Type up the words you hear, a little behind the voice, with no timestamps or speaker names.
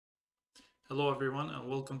Hello everyone and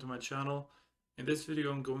welcome to my channel. In this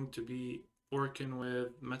video I'm going to be working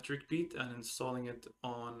with Metricbeat and installing it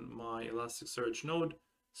on my Elasticsearch node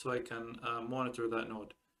so I can monitor that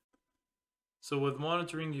node. So with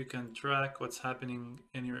monitoring you can track what's happening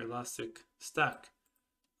in your Elastic stack.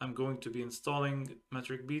 I'm going to be installing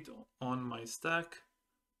Metricbeat on my stack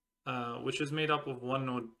which is made up of one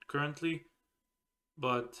node currently,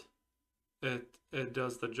 but it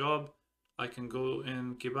does the job. I can go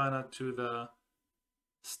in Kibana to the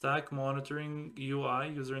stack monitoring UI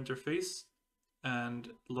user interface and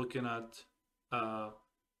looking at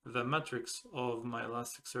the metrics of my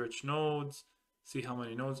Elasticsearch nodes, see how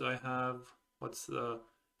many nodes I have,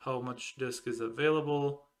 how much disk is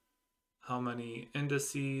available, how many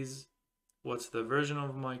indices, what's the version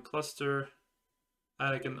of my cluster,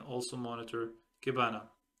 and I can also monitor Kibana.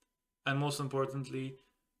 And most importantly,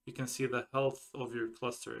 you can see the health of your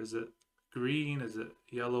cluster. Is it green? Is it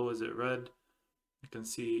yellow? Is it red? You can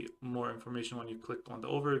see more information when you click on the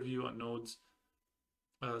overview on nodes.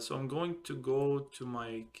 So I'm going to go to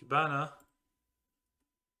my Kibana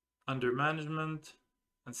under management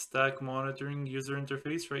and stack monitoring user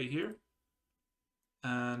interface right here.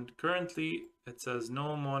 And currently it says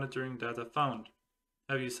no monitoring data found.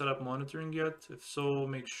 Have you set up monitoring yet? If so,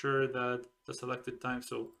 make sure that the selected time,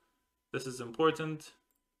 so this is important,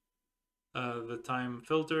 the time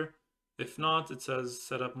filter. If not, it says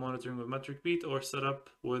set up monitoring with Metricbeat or set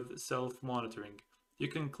up with self-monitoring. You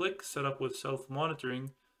can click set up with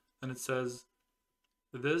self-monitoring and it says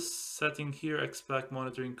this setting here, XPack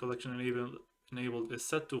monitoring collection enabled is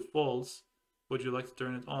set to false. Would you like to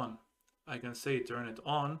turn it on? I can say turn it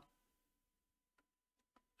on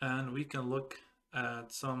and we can look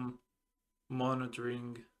at some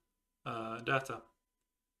monitoring data.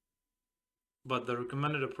 But the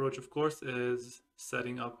recommended approach, of course, is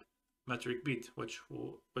setting up Metricbeat, which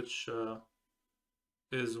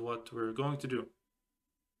is what we're going to do.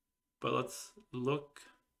 But let's look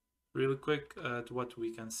really quick at what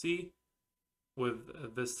we can see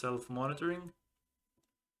with this self-monitoring.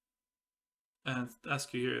 And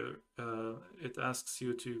ask you here, it asks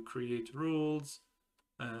you to create rules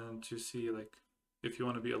and to see like if you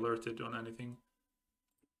want to be alerted on anything.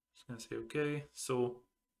 Just gonna say okay. So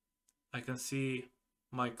I can see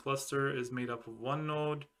my cluster is made up of one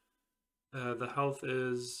node. The health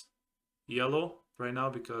is yellow right now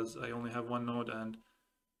because I only have one node and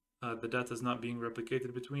the data is not being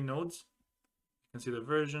replicated between nodes. You can see the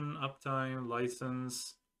version, uptime,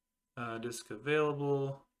 license, disk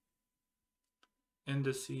available,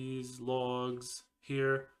 indices, logs.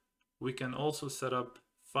 Here we can also set up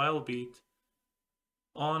FileBeat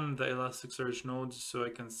on the Elasticsearch nodes so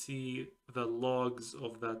I can see the logs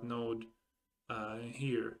of that node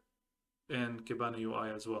here in Kibana UI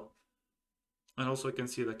as well. And also I can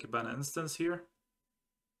see the Kibana instance here,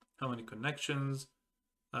 how many connections,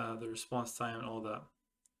 the response time and all that.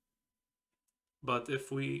 But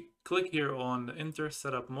if we click here on the enter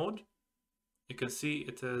setup mode, you can see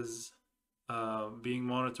it is being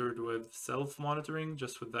monitored with self-monitoring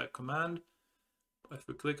just with that command. If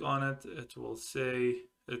we click on it, it will say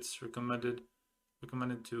it's recommended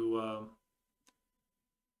to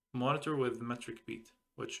monitor with Metricbeat,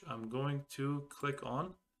 which I'm going to click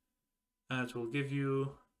on, and it will give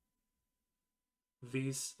you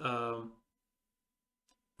these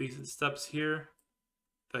steps here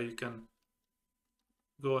that you can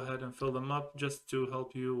go ahead and fill them up just to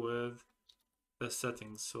help you with the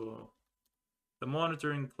settings. So the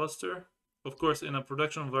monitoring cluster, of course, in a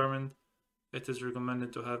production environment, it is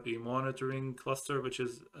recommended to have a monitoring cluster, which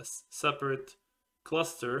is a separate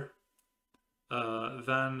cluster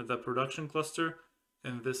than the production cluster.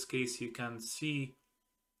 In this case, you can see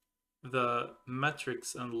the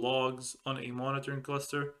metrics and logs on a monitoring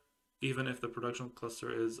cluster, even if the production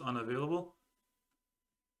cluster is unavailable.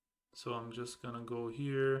 So I'm just gonna go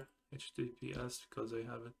here, HTTPS, because I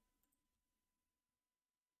have it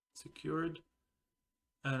secured.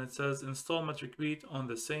 And it says install Metricbeat on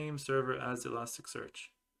the same server as Elasticsearch.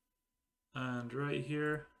 And right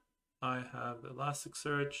here, I have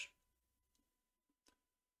Elasticsearch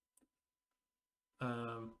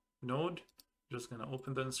node. Just gonna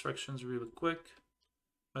open the instructions really quick.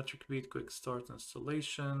 Metricbeat quick start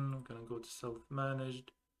installation. I'm gonna go to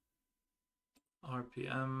self-managed,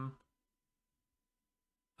 RPM,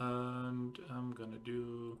 and I'm gonna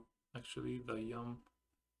do actually the Yum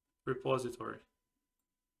repository.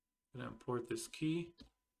 I'm gonna import this key.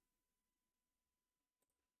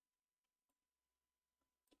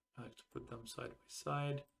 I like to put them side by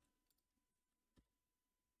side.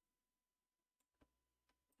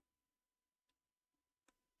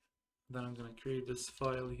 Then I'm gonna create this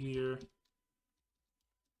file here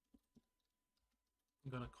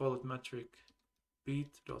I'm gonna call it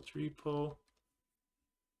metricbeat.repo.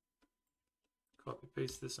 Copy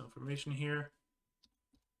paste this information here.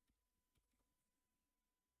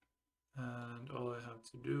 And all I have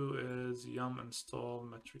to do is yum install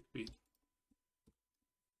Metricbeat.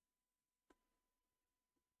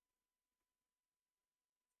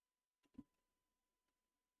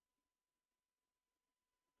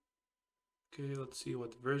 Okay, let's see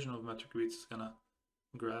what version of Metricbeat is gonna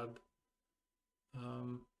grab.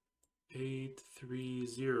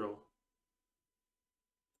 830,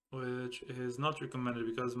 which is not recommended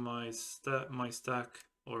because my stack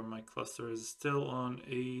or my cluster is still on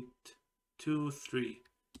 823.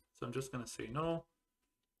 So I'm just gonna say no.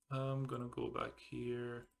 I'm gonna go back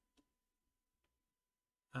here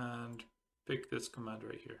and pick this command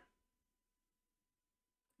right here.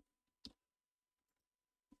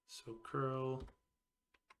 So curl,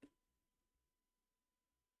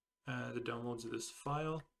 and it downloads this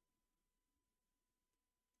file.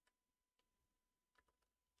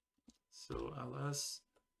 So ls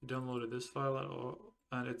downloaded this file,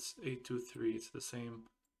 and it's 823. It's the same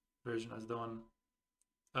version as the one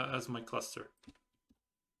as my cluster.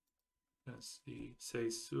 Let's see, say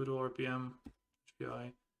sudo rpm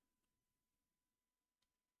hpi.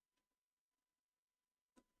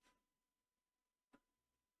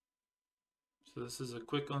 So this is a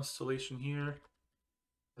quick installation here.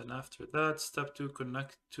 Then after that, step 2,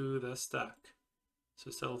 connect to the stack. So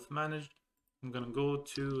self-managed. I'm gonna go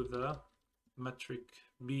to the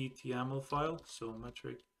Metricbeat YAML file. So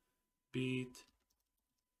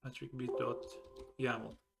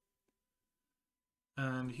metricbeat.yaml.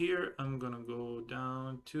 And here I'm gonna go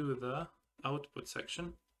down to the output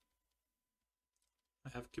section. I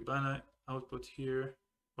have Kibana output here,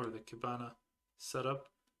 or the Kibana setup.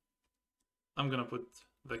 I'm gonna put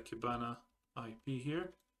the Kibana IP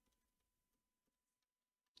here.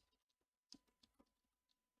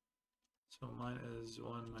 So mine is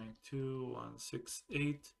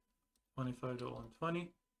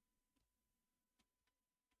 192.168.25.120.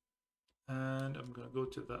 And I'm gonna go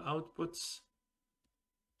to the outputs.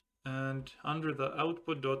 And under the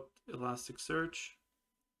output.elasticsearch,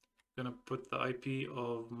 I'm gonna put the IP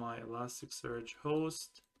of my Elasticsearch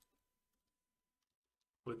host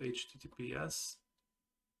with HTTPS.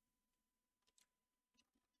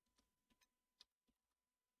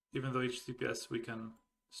 Even though HTTPS we can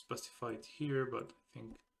specify it here, but I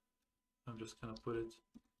think I'm just gonna put it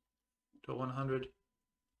to 100.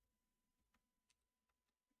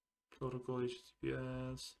 Protocol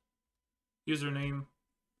HTTPS, username,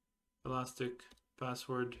 Elastic,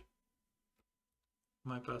 password.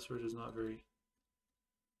 My password is not very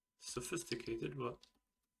sophisticated, but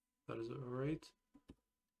that is alright.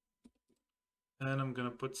 And I'm gonna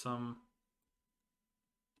put some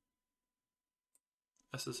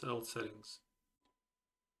SSL settings.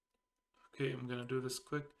 Okay, I'm gonna do this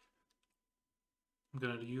quick. I'm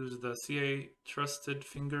gonna use the CA trusted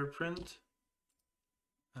fingerprint.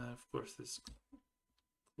 And of course this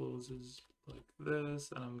closes like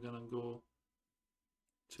this, and I'm gonna go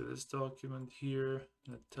to this document here,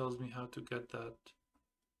 and it tells me how to get that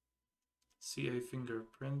CA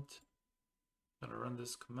fingerprint. I'm gonna run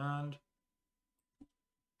this command.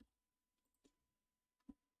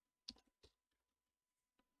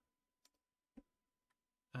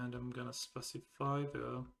 And I'm gonna specify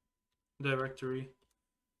the directory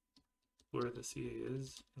where the CA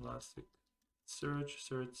is,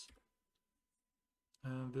 Elasticsearch,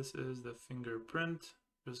 and this is the fingerprint.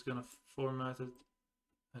 Just gonna format it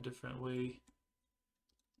a different way.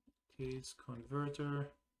 Case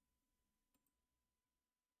converter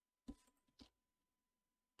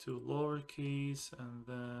to lowercase, and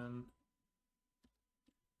then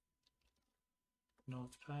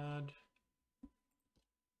notepad.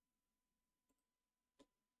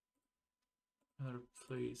 And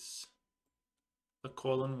replace the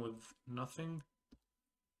colon with nothing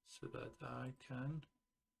so that I can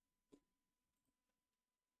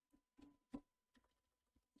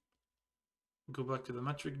go back to the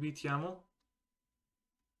Metricbeat YAML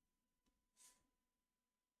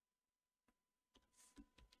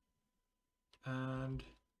and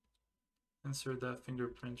insert that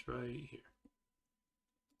fingerprint right here.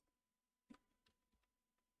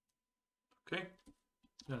 Okay,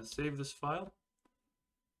 I'm gonna save this file.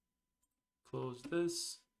 Close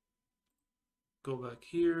this, go back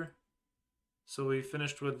here. So we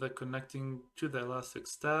finished with the connecting to the Elastic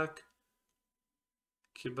Stack.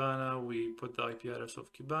 Kibana, we put the IP address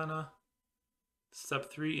of Kibana.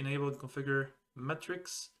 Step 3, enable and configure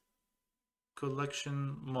metrics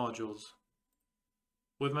collection modules.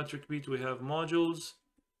 With Metricbeat, we have modules.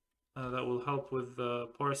 that will help with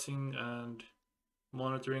parsing and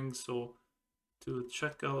monitoring. So to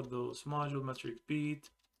check out those modules, Metricbeat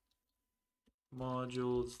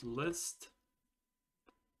modules list,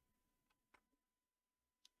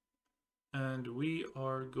 and we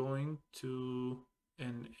are going to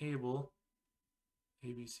enable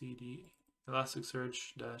ABCD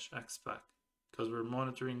Elasticsearch-XPack because we're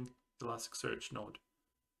monitoring Elasticsearch node.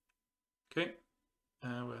 Okay,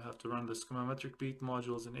 and we have to run this command Metricbeat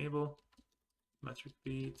modules enable,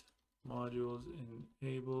 Metricbeat modules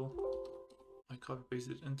enable. I copy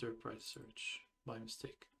pasted enterprise search by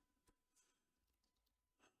mistake.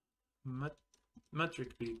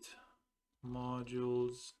 Metricbeat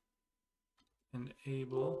modules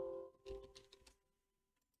enable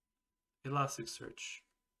Elasticsearch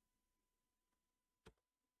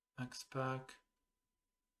XPack,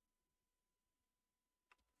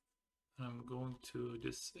 and I'm going to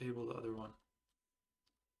disable the other one.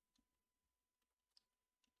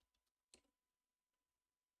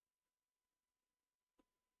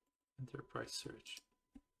 Enterprise search.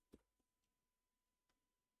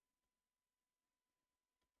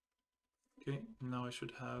 Okay, now I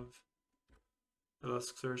should have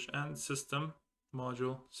Elasticsearch and system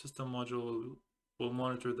module. System module will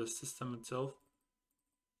monitor the system itself.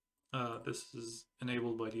 This is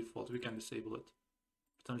enabled by default. We can disable it,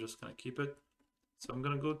 but I'm just gonna keep it. So I'm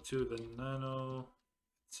gonna go to the nano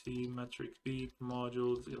see Metricbeat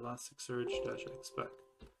modules Elasticsearch-XPack.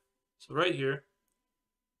 So right here,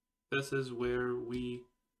 this is where we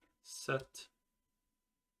set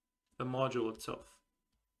the module itself.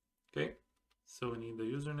 Okay, so we need the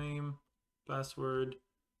username, password.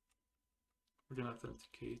 We're gonna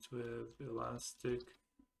authenticate with Elastic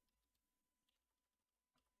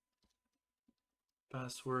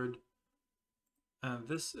password, and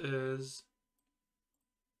this is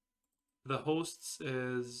the hosts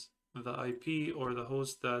is the IP or the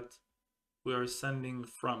host that we are sending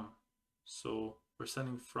from. So we're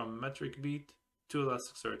sending from Metricbeat to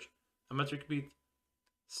Elasticsearch. And Metricbeat,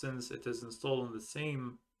 since it is installed on the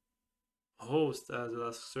same host as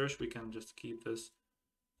Elasticsearch, we can just keep this.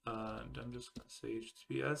 And I'm just gonna say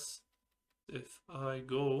HTTPS. If I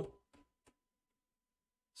go,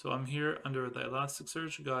 so I'm here under the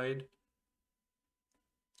Elasticsearch guide,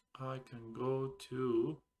 I can go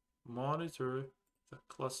to monitor the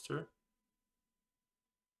cluster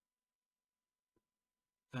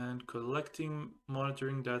and collecting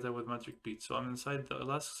monitoring data with Metricbeat. So I'm inside the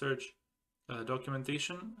Elasticsearch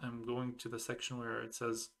documentation. I'm going to the section where it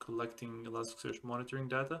says collecting Elasticsearch monitoring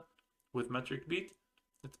data with Metricbeat.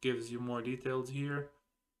 It gives you more details here,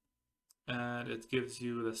 and it gives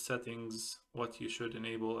you the settings, what you should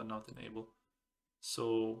enable and not enable.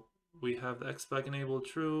 So we have the XPack enabled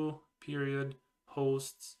true, period,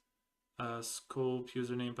 hosts, scope,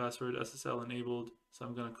 username, password, SSL enabled. So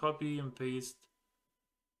I'm going to copy and paste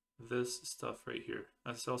this stuff right here.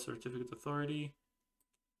 SSL certificate authority.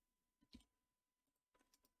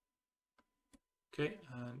 Okay,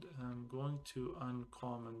 and I'm going to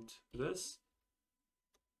uncomment this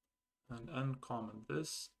and uncomment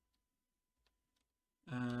this.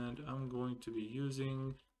 And I'm going to be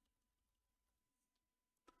using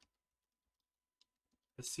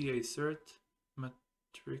a CA cert,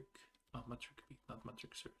 Metricbeat, not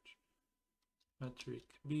metric search.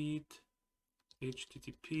 Metricbeat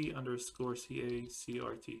http://CA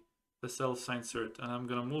CRT, the self-signed cert, and I'm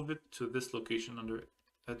gonna move it to this location under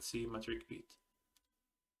etc Metricbeat.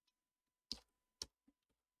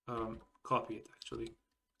 Copy it actually.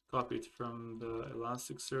 Copy it from the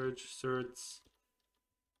Elasticsearch certs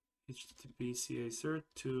http CA cert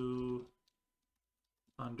to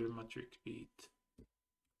under Metricbeat.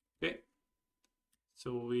 Okay,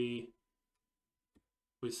 so we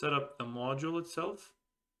set up the module itself,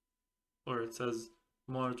 or it says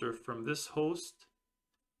monitor from this host,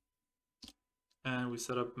 and we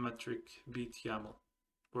set up Metricbeat YAML,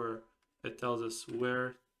 where it tells us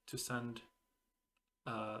where to send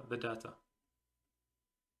the data.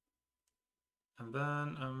 And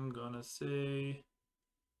then I'm gonna say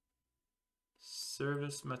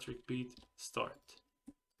service Metricbeat start.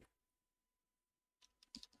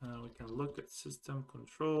 We can look at system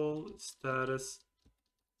control status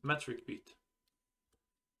Metricbeat.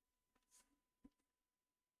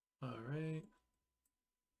 All right.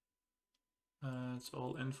 It's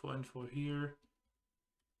all info here.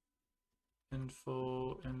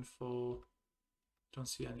 Info. Don't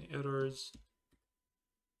see any errors.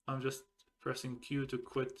 I'm just pressing Q to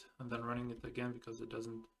quit and then running it again because it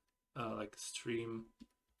doesn't like stream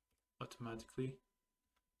automatically.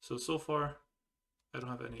 So far I don't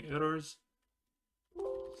have any errors,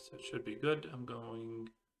 so it should be good. I'm going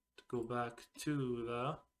to go back to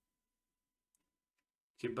the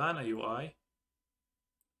Kibana UI.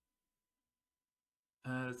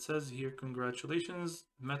 And it says here, congratulations,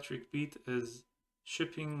 Metricbeat is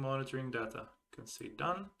shipping monitoring data. I can say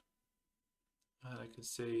done. And I can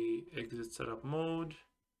say exit setup mode.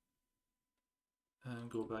 And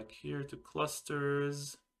go back here to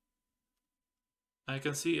clusters. I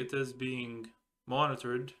can see it is being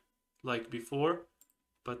monitored like before,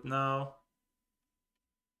 but now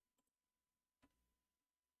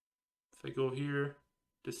if I go here,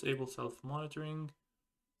 disable self-monitoring.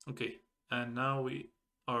 Okay, and now we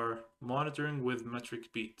are monitoring with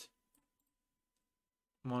Metricbeat.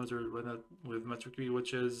 Monitored with Metricbeat,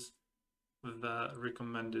 which is the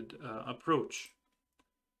recommended approach.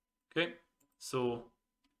 Okay, so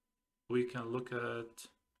we can look at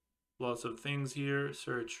lots of things here.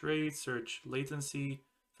 Search rate, search latency.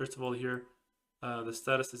 First of all here, the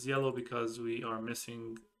status is yellow because we are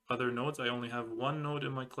missing other nodes. I only have one node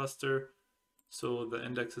in my cluster, so the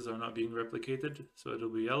indexes are not being replicated, so it'll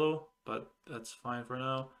be yellow, but that's fine for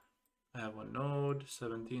now. I have one node,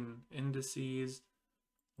 17 indices,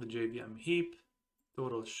 the Jvm Heap,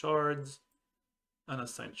 total shards,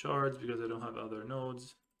 unassigned shards because I don't have other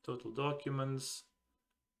nodes, total documents,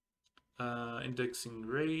 indexing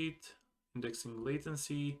rate, indexing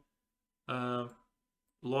latency,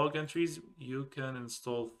 log entries. You can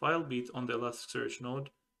install FileBeat on the Elasticsearch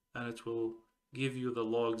node and it will give you the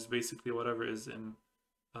logs, basically whatever is in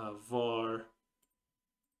var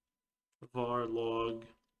log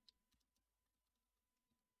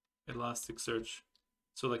Elasticsearch.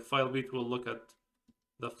 So like FileBeat will look at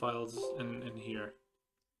the files in here,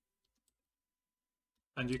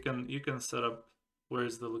 and you can set up where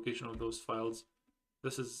is the location of those files.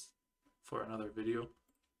 This is for another video.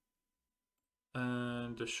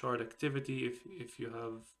 And the shard activity, if you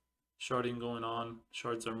have sharding going on,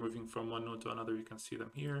 shards are moving from one node to another, you can see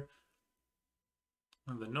them here.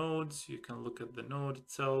 And the nodes, you can look at the node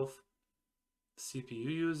itself, CPU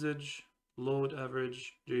usage, load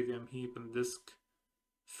average, Jvm Heap and disk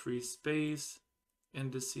free space,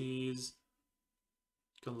 indices.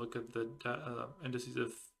 You can look at the indices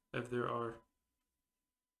if there are.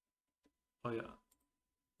 Oh yeah,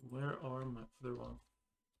 where are my other one?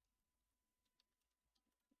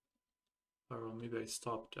 Or well, maybe I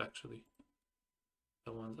stopped actually.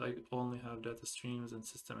 The ones I only have data streams and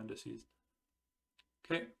system indices.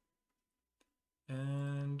 Okay,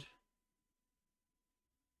 and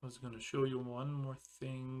I was going to show you one more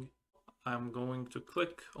thing. I'm going to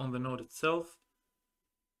click on the node itself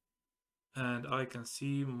and I can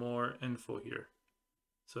see more info here.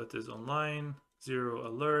 So it is online, 0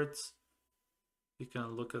 alerts. You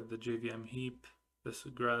can look at the Jvm Heap, this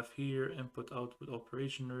graph here, input output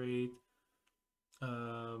operation rate,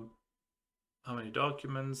 how many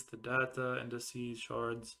documents, the data, indices,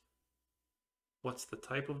 shards, what's the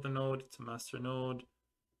type of the node, it's a master node,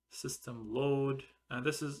 system load, and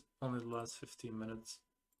this is only the last 15 minutes.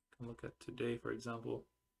 You can look at today, for example.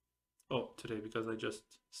 Oh, today, because I just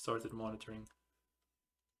started monitoring.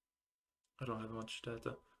 I don't have much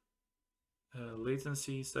data.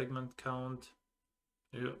 Latency, segment count.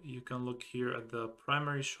 You can look here at the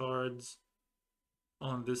primary shards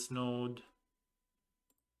on this node.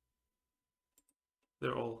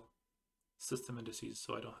 They're all system indices,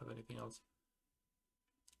 so I don't have anything else.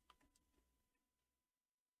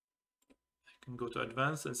 I can go to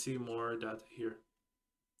advanced and see more data here.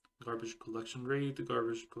 Garbage collection rate,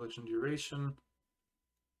 garbage collection duration,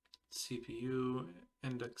 CPU,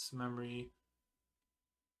 index memory.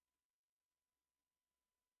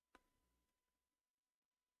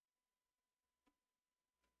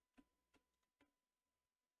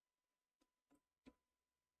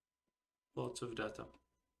 Lots of data.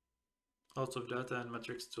 Lots of data and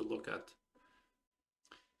metrics to look at.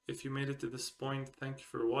 If you made it to this point, thank you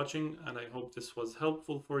for watching, and I hope this was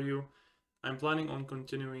helpful for you. I'm planning on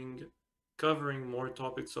continuing covering more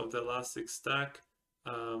topics of the Elastic Stack.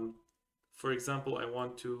 For example, I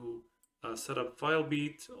want to set up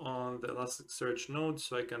FileBeat on the Elasticsearch node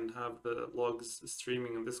so I can have the logs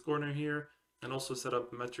streaming in this corner here, and also set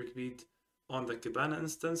up Metricbeat on the Kibana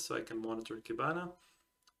instance so I can monitor Kibana.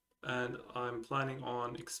 And I'm planning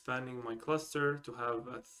on expanding my cluster to have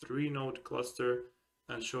a 3-node cluster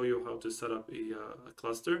and show you how to set up a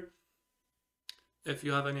cluster. If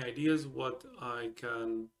you have any ideas what I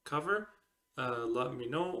can cover, let me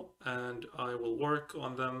know and I will work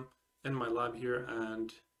on them in my lab here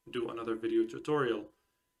and do another video tutorial.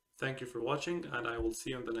 Thank you for watching and I will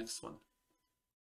see you in the next one.